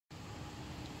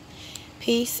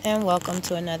Peace and welcome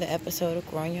to another episode of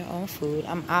Growing Your Own Food.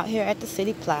 I'm out here at the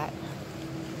city plot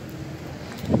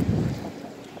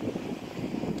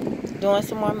doing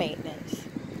some more maintenance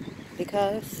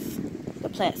because the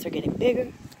plants are getting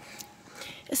bigger.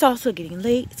 It's also getting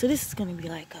late, so this is going to be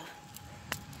like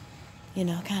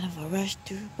kind of a rush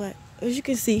through. But as you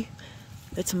can see,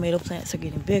 the tomato plants are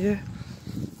getting bigger.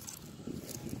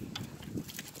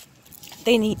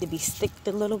 They need to be sticked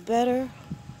a little better.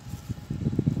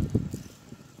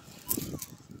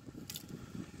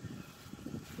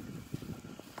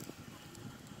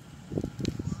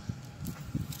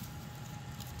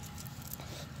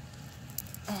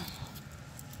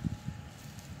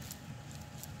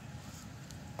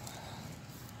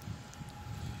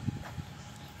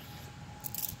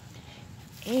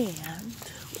 And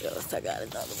what else? I got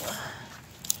another one.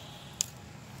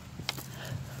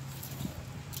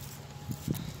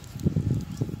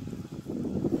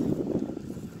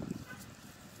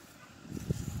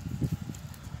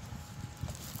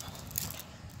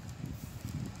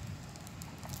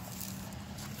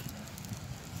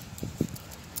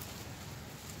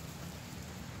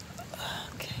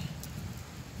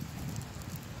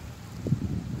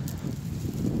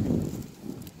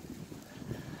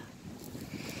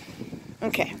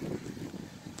 Okay,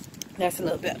 that's a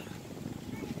little better.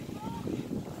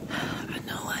 I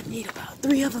know I need about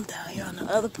 3 of them down here on the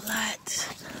other plot.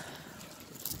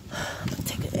 I'm gonna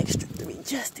take an extra 3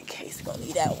 just in case. I'm gonna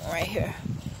need that one right here.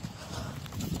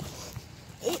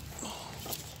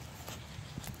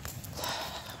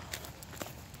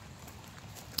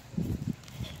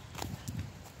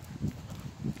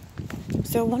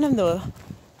 So one of the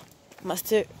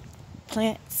mustard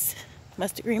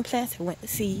green plants, went to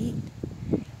seed.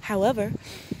 However,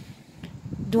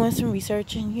 doing some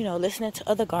research and, listening to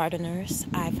other gardeners,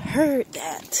 I've heard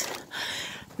that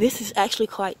this is actually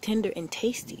quite tender and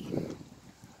tasty.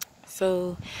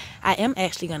 So I am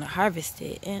actually going to harvest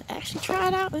it and actually try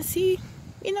it out and see,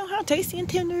 how tasty and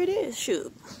tender it is.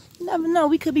 Shoot, you never know.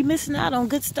 We could be missing out on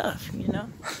good stuff,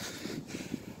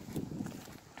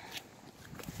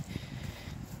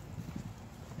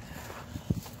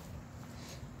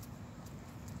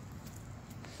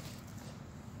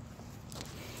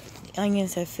 The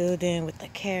onions are filled in with the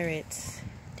carrots,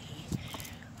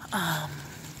 the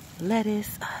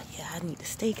lettuce. Yeah, I need to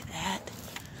stake that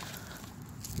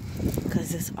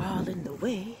because it's all in the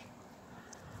way.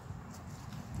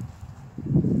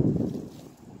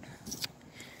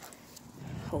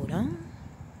 Hold on.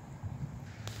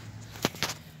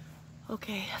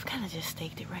 Okay, I've kind of just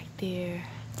staked it right there.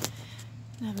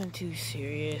 Nothing too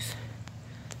serious.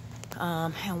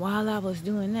 And while I was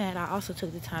doing that, I also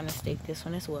took the time to stake this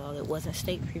one as well. It wasn't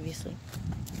staked previously,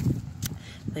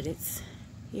 but it's,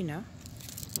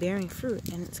 bearing fruit,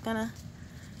 and it's gonna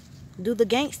do the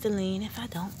gangster lean if I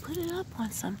don't put it up on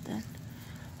something.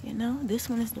 This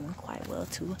one is doing quite well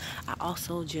too. I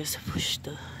also just pushed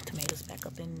the tomatoes back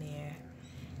up in there,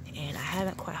 and I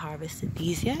haven't quite harvested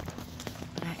these yet,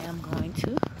 but I am going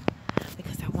to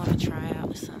because I want to try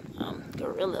out some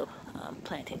guerrilla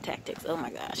planting tactics. Oh my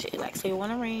gosh, it likes it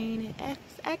want to rain.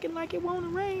 It's acting like it want to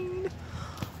rain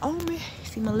on me.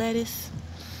 See my lettuce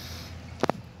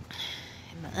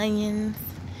and my onions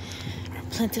are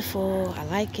plentiful. I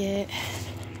like it.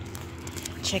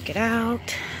 Check it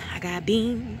out. I got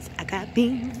beans. And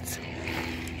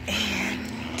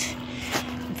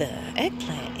the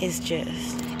eggplant is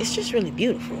just really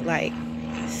beautiful.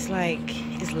 It's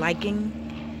liking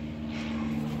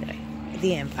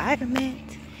the environment.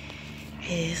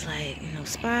 Is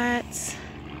spots.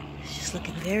 It's just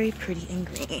looking very pretty and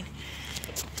green.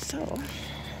 So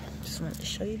just wanted to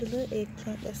show you the little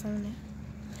eggplant that's on there.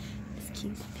 It's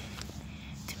cute.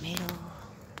 Tomato,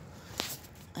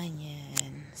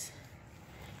 onions,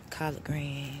 collard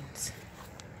greens.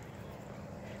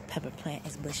 Pepper plant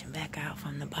is bushing back out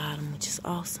from the bottom, which is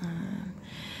awesome.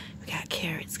 We got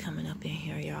carrots coming up in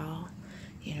here, y'all.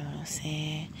 You know what I'm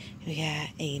saying? We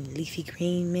got a leafy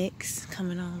green mix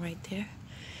coming on right there.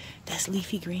 That's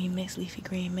leafy green mix.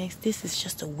 This is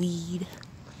just a weed.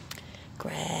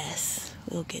 Grass.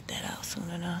 We'll get that out soon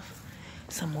enough.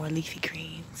 Some more leafy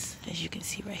greens, as you can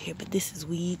see right here. But this is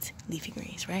weeds, leafy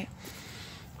greens, right?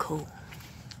 Cool.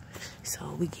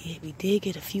 So we did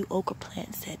get a few okra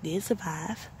plants that did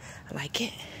survive. I like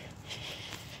it.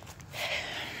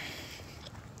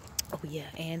 Oh yeah,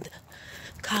 and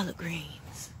collard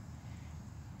greens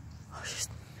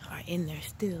are in there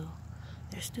still.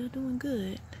 They're still doing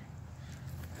good.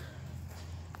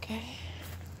 Okay.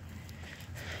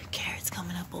 Carrots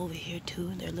coming up over here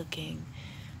too. They're looking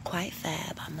quite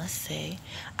fab, I must say.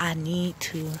 I need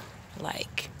to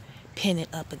pin it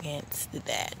up against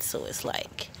that, so it's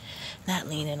like not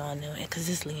leaning on them, because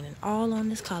it's leaning all on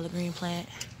this collard green plant.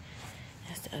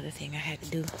 That's the other thing I had to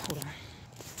do. Hold on.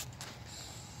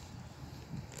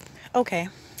 Okay,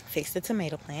 fix the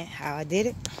tomato plant. How I did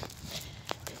it,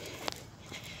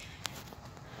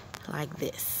 like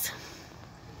this.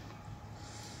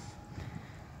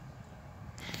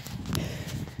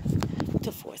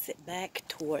 To force it back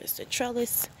towards the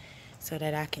trellis so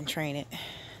that I can train it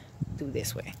through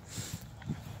this way.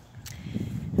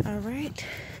 All right,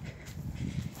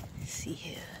 let's see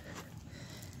here.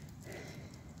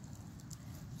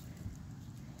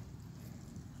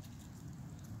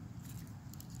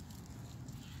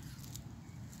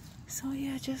 So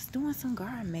yeah, just doing some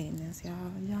garden maintenance, y'all.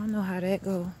 Y'all know how that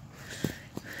go.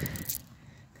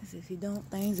 Cause if you don't,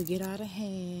 things will get out of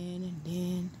hand, and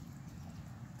then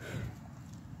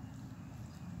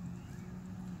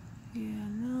yeah,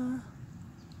 no.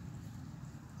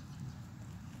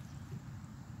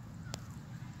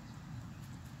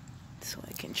 So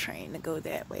I can train to go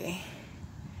that way.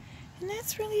 And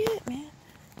that's really it, man.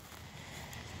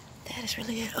 That is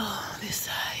really it. Oh, this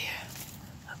side here.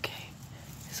 Okay.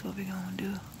 This is what we're gonna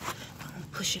do. I'm gonna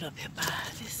push it up here by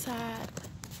this side.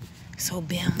 So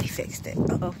bam, we fixed it.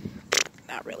 Uh-oh.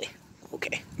 Not really.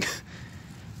 Okay.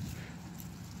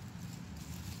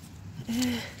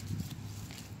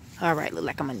 All right, look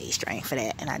like I'm gonna need string for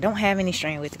that. And I don't have any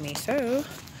string with me, so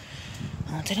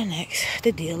on to the next.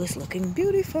 The deal is looking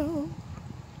beautiful.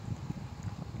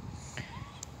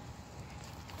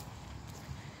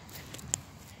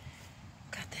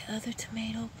 Got the other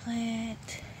tomato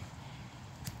plant.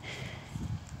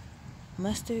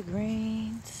 Mustard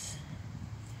greens.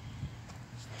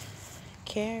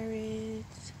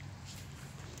 Carrots.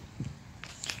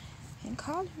 And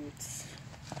collards.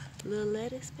 Little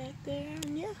lettuce back there,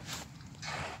 and yeah.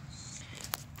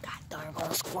 God darn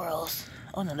gone squirrels.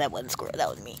 Oh no, that wasn't squirrel, that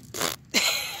was me.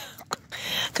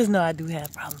 Cause no, I do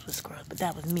have problems with squirrels, but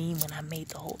that was me when I made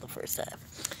the hole the first time.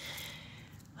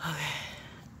 Okay.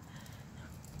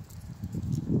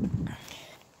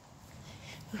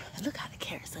 Look how the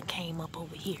carrots done came up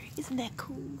over here. Isn't that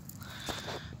cool?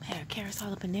 I have carrots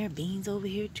all up in there, beans over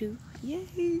here too.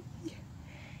 Yay!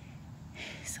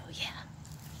 So yeah.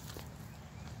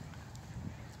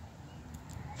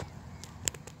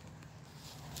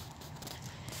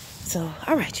 So,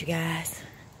 all right, you guys.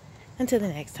 Until the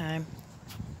next time.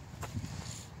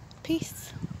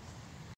 Peace.